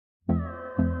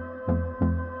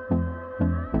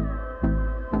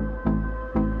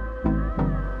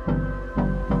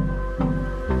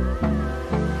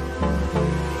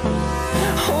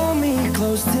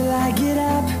close till I get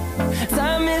up.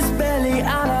 Time is barely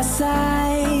on our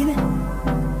side.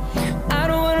 I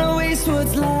don't wanna waste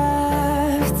what's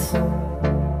left.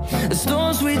 The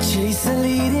storms we chase are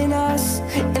leading us,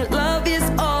 and love is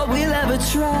all we'll ever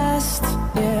trust.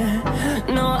 Yeah,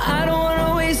 no, I don't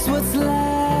wanna waste what's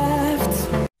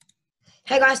left.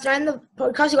 Hey guys, today on the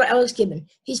podcast we got Alex Gibbon.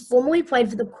 He's formerly played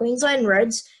for the Queensland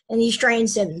Reds and the Australian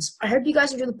Sevens. I hope you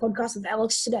guys enjoy the podcast with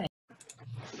Alex today.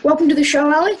 Welcome to the show,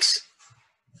 Alex.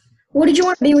 What did you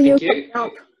want to be when you were growing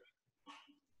up?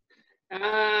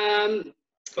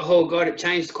 Oh God, it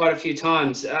changed quite a few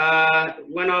times.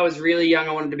 When I was really young,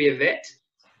 I wanted to be a vet,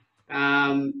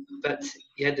 but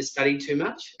you had to study too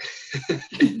much,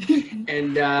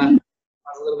 and I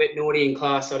was a little bit naughty in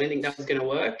class, so I didn't think that was going to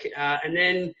work. And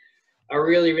then I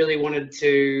really wanted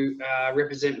to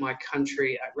represent my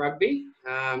country at rugby,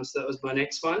 so that was my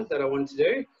next one that I wanted to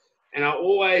do. And I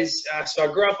always, so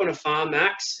I grew up on a farm,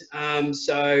 Max,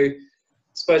 so I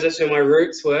suppose that's where my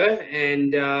roots were,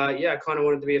 and yeah, I kind of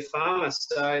wanted to be a farmer,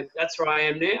 so that's where I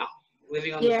am now,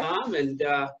 living on the farm and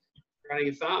running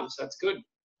a farm, so it's good.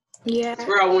 Yeah. It's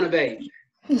where I want to be.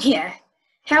 Yeah.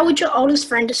 How would your oldest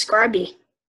friend describe you?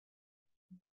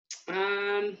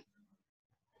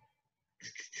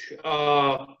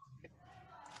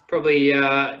 Probably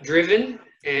driven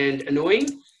and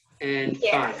annoying and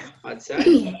fun, I'd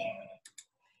say.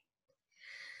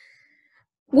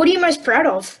 What are you most proud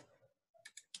of?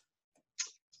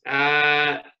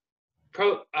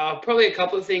 Probably a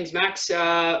couple of things, Max.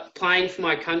 Playing for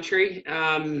my country.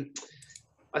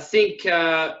 I think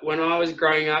when I was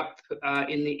growing up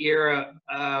in the era,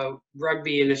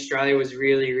 rugby in Australia was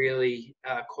really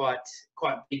quite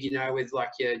big, you know, with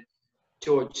like your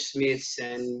George Smiths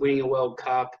and winning a World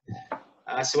Cup.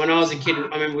 So when I was a kid, I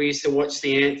remember we used to watch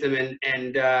the anthem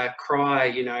and cry,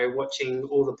 you know, watching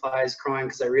all the players crying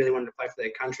because they really wanted to play for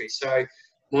their country. So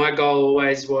my goal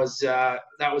always was that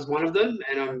was one of them,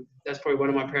 and that's probably one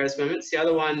of my proudest moments. The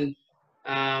other one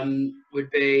would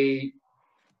be,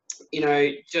 you know,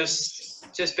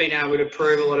 just being able to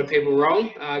prove a lot of people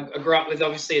wrong. I grew up with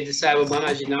obviously a disabled mum,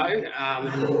 as you know,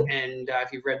 and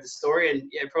if you've read the story, and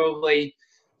yeah, probably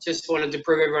just wanted to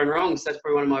prove everyone wrong. So that's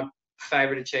probably one of my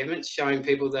favourite achievements, showing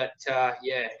people that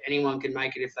yeah, anyone can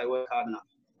make it if they work hard enough.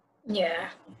 Yeah.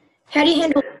 How do you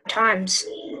handle hard times?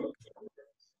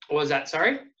 What was that?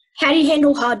 Sorry. How do you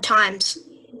handle hard times?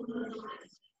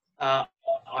 I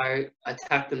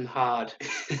attack them hard.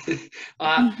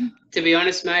 To be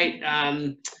honest, mate,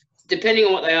 depending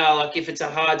on what they are, like if it's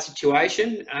a hard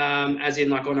situation, as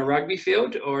in like on a rugby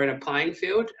field or in a playing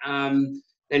field,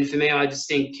 then for me, I just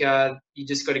think you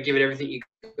just got to give it everything you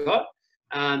got.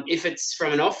 If it's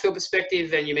from an off-field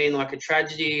perspective, and you mean like a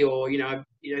tragedy or you know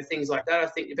things like that, I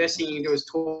think the best thing you can do is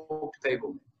talk to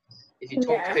people. If you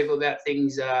talk to people about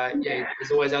things, yeah,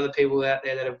 there's always other people out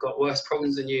there that have got worse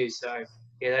problems than you. So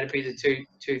yeah, that'd be the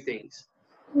two things.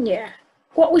 Yeah.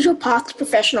 What was your path to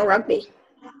professional rugby?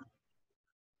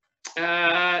 So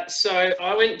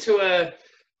I went to it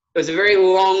was a very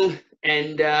long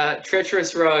and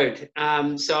treacherous road.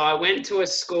 So I went to a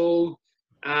school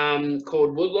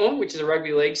called Woodlawn, which is a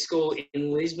rugby league school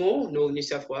in Lismore, Northern New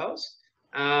South Wales.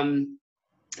 And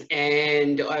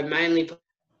I mainly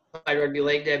played rugby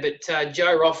league there, but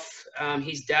Joe Roff,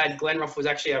 his dad, Glenn Roff, was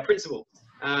actually our principal.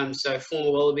 So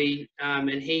former Wallaby, and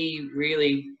he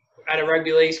really, at a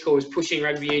rugby league school, was pushing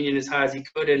rugby union as hard as he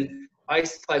could. And I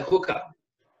used to play hooker,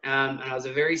 and I was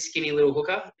a very skinny little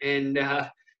hooker. And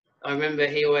I remember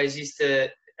he always used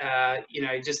to, you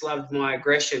know, just loved my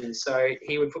aggression. So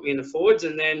he would put me in the forwards.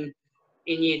 And then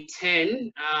in year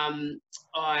 10,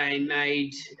 I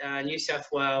made New South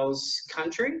Wales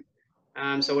country.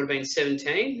 So I would have been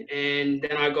 17. And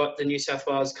then I got the New South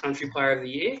Wales Country Player of the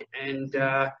Year. And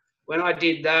when I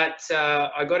did that,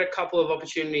 I got a couple of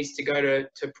opportunities to go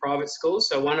to private schools.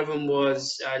 So one of them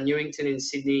was Newington in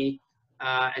Sydney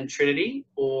and Trinity,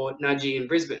 or Nudgee in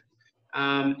Brisbane.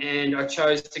 And I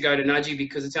chose to go to Nudgee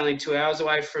because it's only 2 hours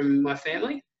away from my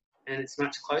family and it's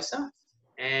much closer.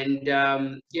 And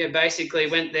yeah, basically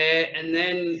went there, and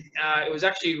then it was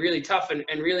actually really tough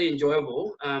and really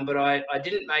enjoyable. But I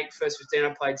didn't make first 15.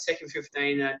 I played second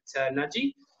 15 at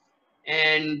Nudgee.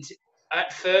 And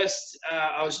at first,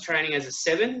 I was training as a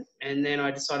 7, and then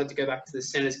I decided to go back to the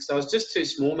centres because I was just too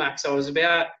small, Max. I was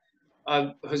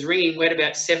ringing wet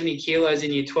about 70 kilos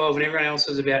in year 12, and everyone else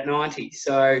was about 90.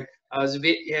 So I was a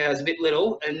bit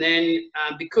little. And then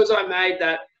because I made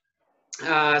that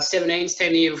 17s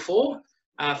team the year before,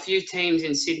 a few teams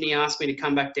in Sydney asked me to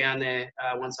come back down there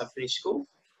once I finished school.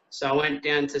 So I went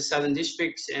down to Southern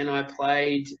Districts and I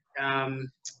played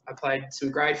some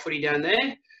grade footy down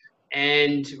there.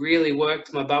 and really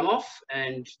worked my bum off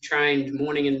and trained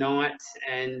morning and night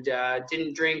and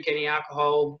didn't drink any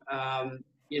alcohol,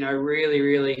 really,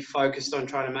 really focused on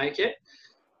trying to make it.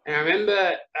 And I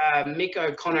remember Mick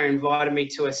O'Connor invited me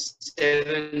to a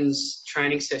sevens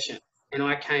training session, and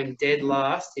I came dead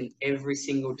last in every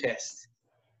single test.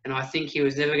 And I think he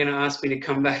was never going to ask me to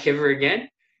come back ever again.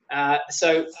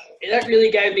 So that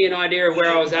really gave me an idea of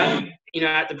where I was at,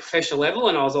 at the professional level,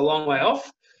 and I was a long way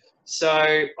off.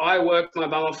 So I worked my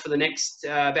bum off for the next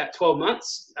about 12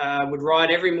 months. Would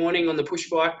ride every morning on the push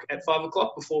bike at 5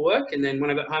 o'clock before work, and then when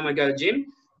I got home, I'd go to the gym.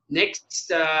 Next,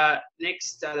 there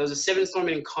was a sevens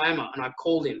tournament in Kiama, and I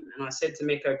called him and I said to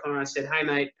Mick O'Connor, I said, "Hey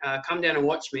mate, come down and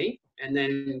watch me, and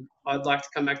then I'd like to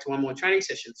come back to one more training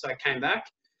session." So I came back,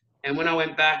 and when I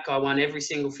went back, I won every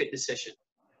single fitness session.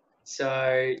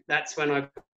 So that's when I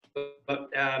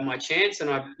got my chance, and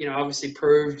I, obviously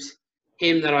proved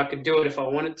him that I could do it if I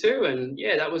wanted to, and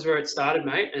yeah, that was where it started,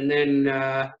 mate. And then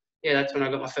that's when I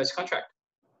got my first contract.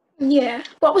 Yeah,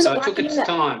 what was it like? It took its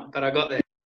time, but I got there.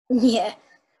 Yeah,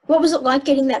 what was it like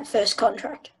getting that first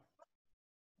contract?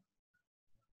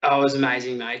 Oh, it was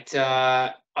amazing, mate.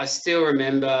 I still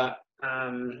remember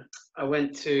I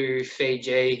went to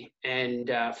Fiji and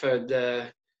for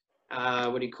the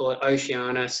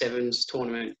Oceania Sevens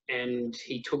tournament, and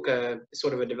he took a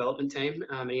sort of a development team,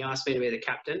 and he asked me to be the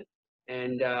captain.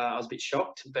 And I was a bit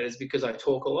shocked, but it's because I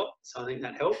talk a lot, so I think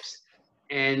that helps.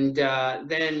 And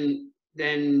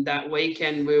then that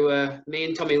weekend, me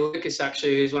and Tommy Lucas,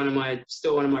 actually, who's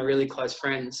still one of my really close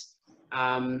friends,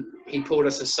 he pulled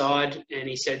us aside and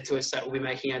he said to us that we'll be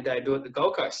making our debut at the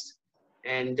Gold Coast.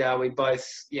 And we both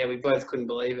couldn't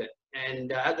believe it.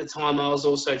 And at the time, I was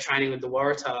also training with the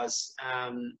Waratahs,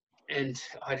 and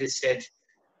I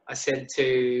said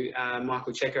to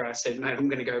Michael Checker, I said, "Mate, I'm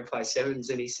going to go play sevens."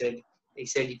 And he said,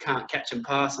 "You can't catch and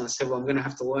pass." And I said, "Well, I'm going to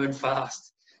have to learn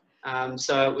fast."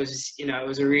 So it was, it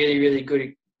was a really, really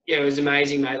good, it was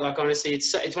amazing, mate. Like, honestly,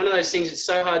 it's one of those things, it's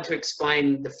so hard to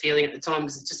explain the feeling at the time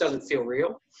because it just doesn't feel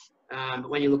real. But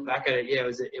when you look back at it,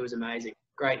 it was amazing.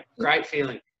 Great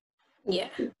feeling. Yeah.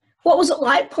 What was it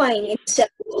like playing in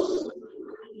sevens?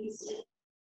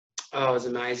 Oh, it was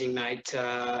amazing, mate.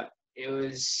 It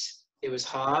was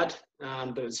hard,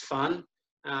 but it was fun.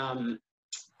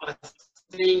 I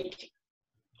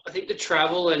think the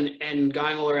travel and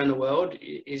going all around the world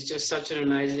is just such an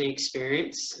amazing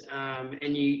experience.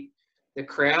 And the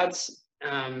crowds,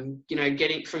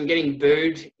 getting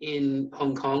booed in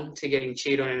Hong Kong to getting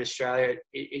cheered on in Australia,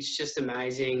 it's just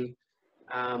amazing.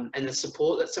 And the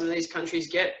support that some of these countries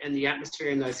get and the atmosphere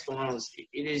in those finals,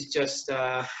 it is just,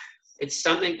 it's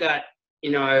something that,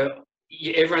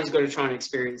 everyone's got to try and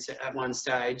experience it at one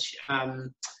stage.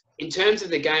 In terms of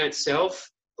the game itself,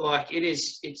 like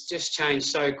it's just changed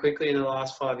so quickly in the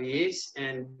last 5 years,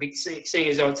 and seeing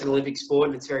as though it's an Olympic sport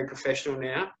and it's very professional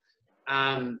now,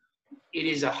 it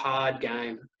is a hard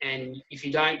game. And if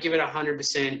you don't give it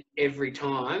 100% every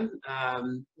time,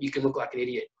 you can look like an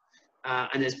idiot.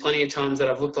 And there's plenty of times that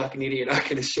I've looked like an idiot, I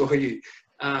can assure you.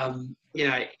 I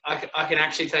can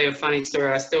actually tell you a funny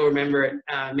story. I still remember it.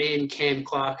 Me and Cam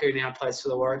Clark, who now plays for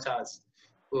the Waratahs,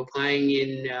 we were playing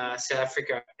in South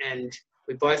Africa, and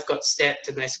we both got stepped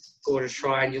and they scored a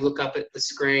try, and you look up at the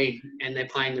screen and they're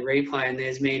playing the replay and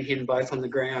there's me and him both on the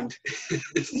ground.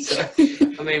 So,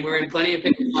 I mean, we're in plenty of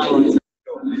people's highlights.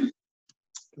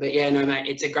 But yeah, no, mate,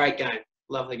 it's a great game.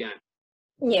 Lovely game.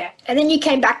 Yeah. And then you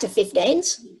came back to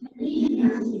 15s?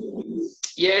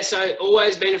 Yeah, so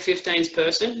always been a 15s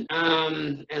person,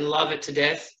 and love it to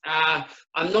death.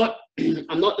 I'm not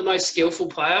the most skillful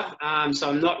player, so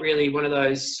I'm not really one of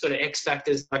those sort of X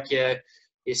factors like your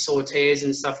sortiers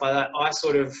and stuff like that.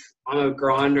 I'm a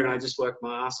grinder and I just work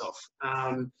my ass off.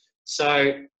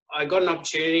 So I got an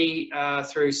opportunity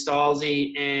through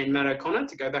Stylesy and Matt O'Connor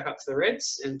to go back up to the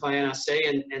Reds and play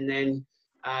NRC, and then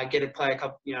get to play a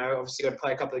couple. Obviously got to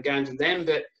play a couple of games with them.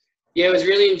 But yeah, it was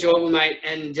really enjoyable, mate.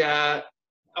 And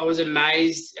I was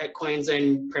amazed at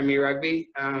Queensland Premier Rugby.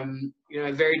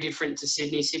 Very different to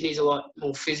Sydney. Sydney's a lot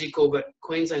more physical, but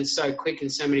Queensland's so quick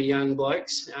and so many young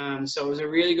blokes. So it was a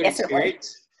really good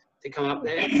experience to come up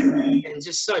there, and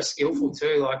just so skillful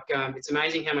too. Like, it's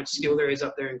amazing how much skill there is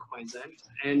up there in Queensland.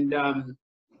 And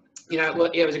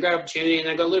it was a great opportunity, and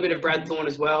I got a little bit of Brad Thorne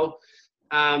as well.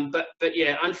 But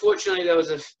yeah, unfortunately, there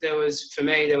was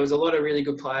a lot of really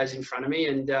good players in front of me,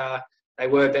 and they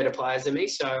were better players than me.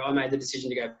 So I made the decision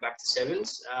to go back to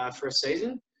sevens for a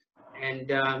season. And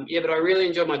but I really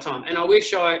enjoyed my time, and I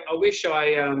wish I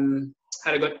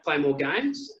had got to play more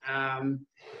games.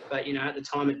 But at the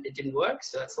time it didn't work,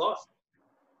 so that's life.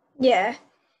 Yeah.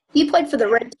 You played for the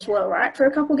Reds as well, right? For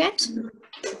a couple of games?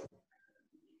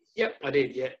 Yep, I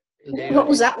did. Yeah, indeed. What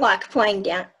was that like playing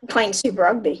Super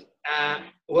Rugby?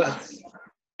 Well,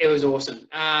 it was awesome.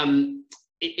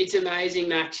 It's amazing,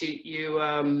 Max.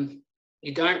 You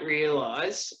don't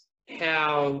realise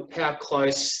how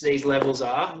close these levels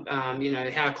are.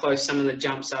 How close some of the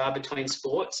jumps are between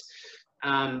sports.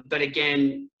 But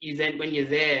again, when you're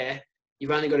there,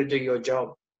 you've only got to do your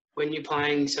job. When you're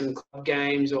playing some club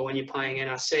games or when you're playing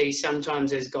NRC,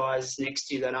 sometimes there's guys next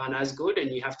to you that aren't as good,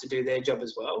 and you have to do their job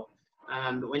as well.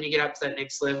 But when you get up to that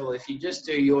next level, if you just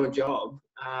do your job,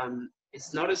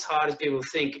 it's not as hard as people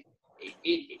think.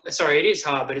 It is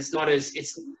hard, but it's not as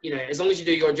as long as you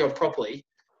do your job properly,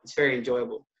 it's very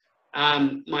enjoyable.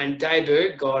 My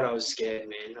debut, God, I was scared,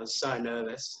 man. I was so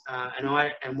nervous. And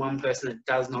I am one person that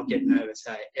does not get nervous,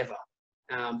 ever.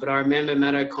 But I remember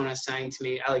Matt O'Connor saying to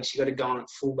me, Alex, you got to go on at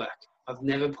fullback. I've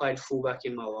never played fullback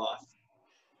in my life.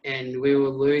 And we were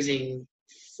losing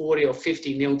 40 or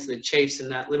 50 nil to the Chiefs,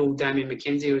 and that little Damien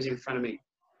McKenzie was in front of me.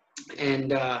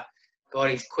 And God,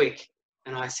 he's quick.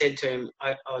 And I said to him,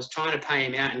 I was trying to pay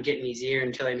him out and get in his ear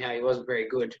and tell him how he wasn't very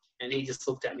good. And he just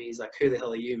looked at me. He's like, who the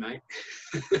hell are you, mate?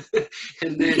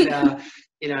 And then,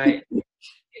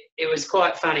 it was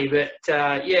quite funny. But,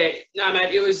 mate,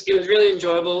 it was really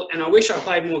enjoyable. And I wish I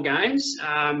played more games.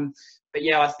 But,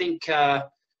 yeah, I think the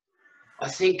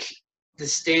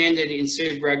standard in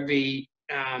Super Rugby,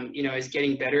 is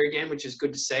getting better again, which is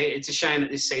good to see. It's a shame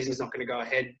that this season's not going to go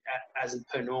ahead as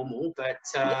per normal. But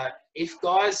if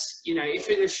guys, if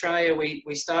in Australia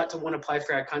we start to want to play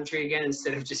for our country again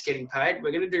instead of just getting paid,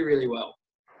 we're going to do really well.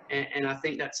 And I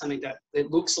think that's something that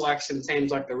it looks like some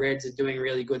teams like the Reds are doing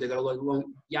really good. They've got a lot of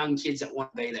young kids that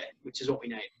want to be there, which is what we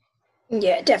need.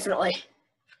 Yeah, definitely.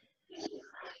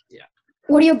 Yeah.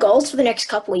 What are your goals for the next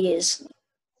couple of years?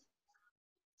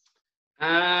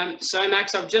 So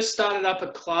Max, I've just started up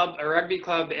a rugby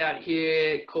club out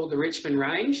here called the Richmond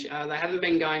Range. They haven't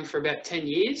been going for about 10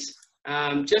 years.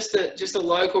 Just a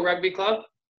local rugby club,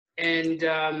 and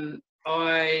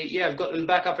I've got them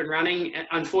back up and running.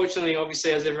 Unfortunately,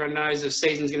 obviously, as everyone knows, the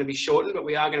season's going to be shortened, but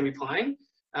we are going to be playing.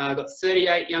 I've got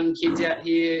 38 young kids out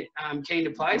here keen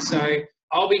to play, so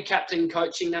I'll be captain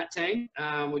coaching that team,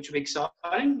 which will be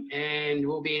exciting, and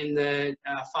we'll be in the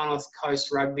Far North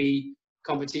Coast Rugby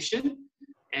competition.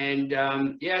 And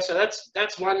so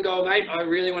that's one goal, mate. I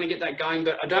really want to get that going,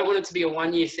 but I don't want it to be a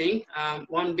one-year thing.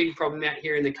 One big problem out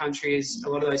here in the country is a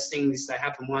lot of those things, they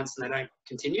happen once and they don't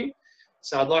continue.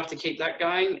 So I'd like to keep that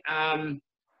going.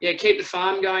 Keep the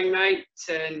farm going, mate,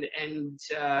 and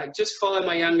just follow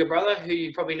my younger brother, who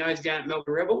you probably know is down at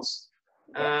Melbourne Rebels.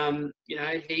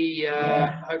 He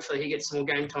hopefully he gets some more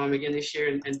game time again this year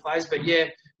and plays. But yeah,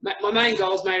 my main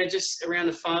goals, mate, are just around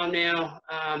the farm now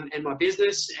and my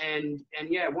business, and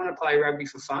I want to play rugby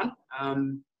for fun. At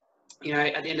the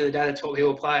end of the day, that's what we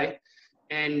all play.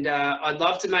 And I'd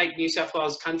love to make New South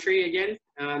Wales country again,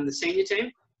 the senior team,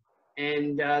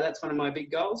 and that's one of my big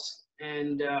goals.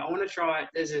 And I want to try.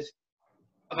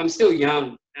 I'm still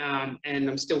young and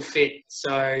I'm still fit,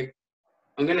 so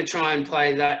I'm going to try and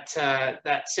play that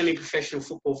semi-professional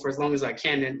football for as long as I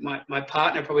can. And my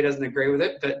partner probably doesn't agree with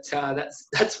it, but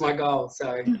that's my goal.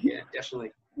 So yeah,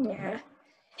 definitely. Yeah.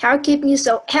 How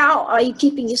are you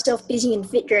keeping yourself busy and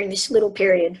fit during this little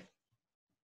period?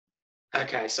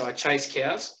 Okay, so I chase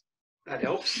cows. That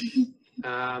helps.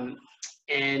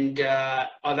 And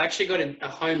I've actually got a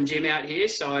home gym out here,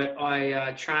 so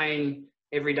I train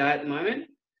every day at the moment.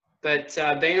 But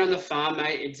being on the farm,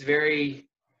 mate, it's very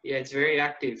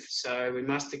active. So we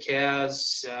muster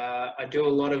cows. I do a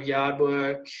lot of yard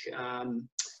work,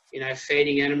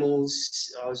 feeding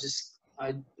animals. I was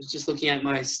just looking at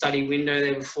my study window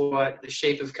there before the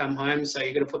sheep have come home. So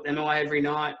you've got to put them away every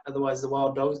night, otherwise the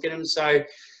wild dogs get them. So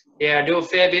yeah, I do a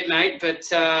fair bit, mate. But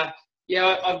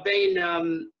I've been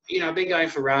going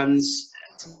for runs.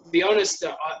 To be honest,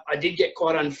 I did get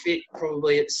quite unfit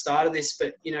probably at the start of this,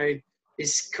 but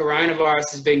this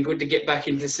coronavirus has been good to get back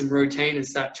into some routine and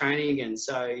start training again.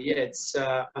 So yeah,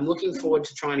 I'm looking forward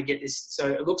to trying to get this. So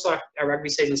it looks like our rugby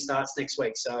season starts next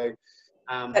week. So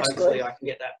hopefully good. I can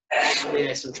get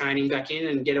that, some training back in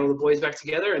and get all the boys back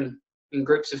together and in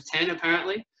groups of 10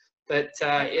 apparently. But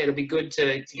it'll be good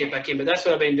to get back in. But that's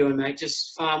what I've been doing, mate.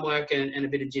 Just farm work and a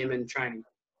bit of gym and training.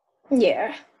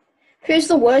 Yeah. Who's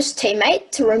the worst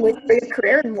teammate to run with through your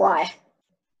career and why?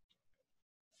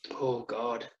 Oh,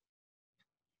 God.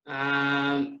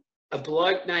 A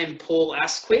bloke named Paul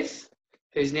Asquith,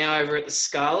 who's now over at the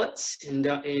Scarlets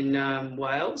in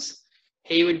Wales.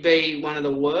 He would be one of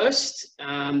the worst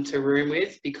to room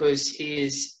with because he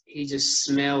just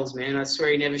smells, man. I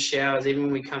swear he never showers, even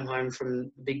when we come home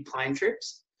from big plane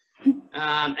trips.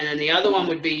 And then the other one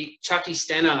would be Chucky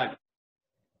Stannard.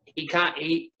 he can't.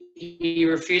 He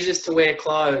refuses to wear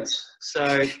clothes.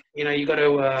 So you got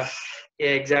to. Yeah,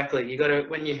 exactly. You got to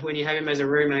when you have him as a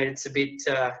roommate, it's a bit.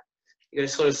 You got to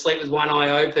sort of sleep with one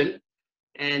eye open,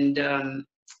 and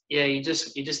yeah, you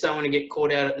just don't want to get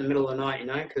caught out in the middle of the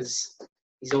night, because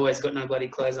he's always got no bloody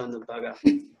clothes on, the bugger.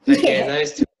 But yeah,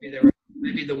 those two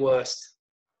maybe the worst.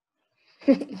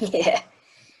 Yeah.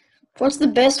 What's the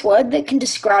best word that can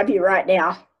describe you right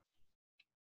now?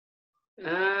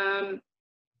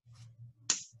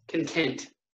 Content.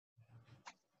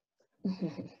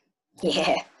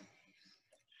 Yeah.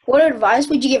 What advice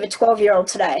would you give a 12-year-old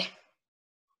today?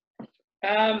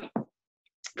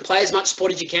 Play as much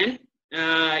sport as you can.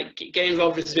 Get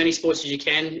involved with as many sports as you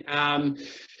can.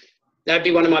 That'd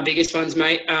be one of my biggest ones,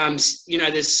 mate.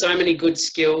 There's so many good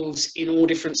skills in all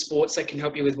different sports that can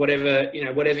help you with whatever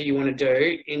you want to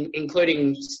do,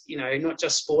 including, not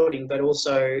just sporting, but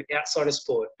also outside of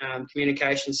sport,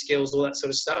 communication skills, all that sort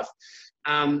of stuff.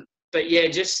 But yeah,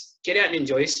 just get out and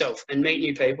enjoy yourself and meet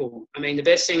new people. I mean, the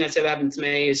best thing that's ever happened to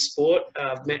me is sport.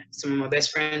 I've met some of my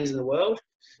best friends in the world.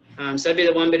 So that'd be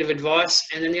the one bit of advice.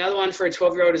 And then the other one for a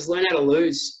 12-year-old is learn how to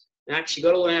lose. Max, you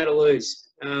got to learn how to lose.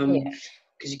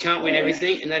 Because you can't win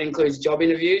everything, and that includes job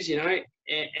interviews,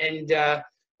 And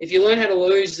if you learn how to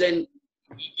lose, then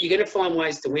you're going to find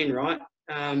ways to win, right?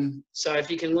 So if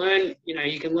you can learn,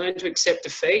 you can learn to accept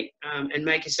defeat and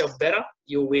make yourself better,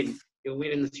 you'll win. You'll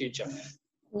win in the future.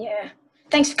 Yeah.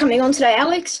 Thanks for coming on today,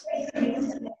 Alex.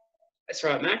 That's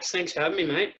right, Max. Thanks for having me,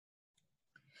 mate.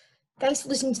 Thanks for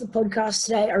listening to the podcast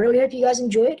today. I really hope you guys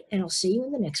enjoyed, and I'll see you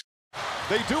in the next one.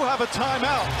 They do have a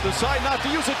timeout. Decide not to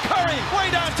use it. Curry, way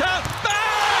downtown.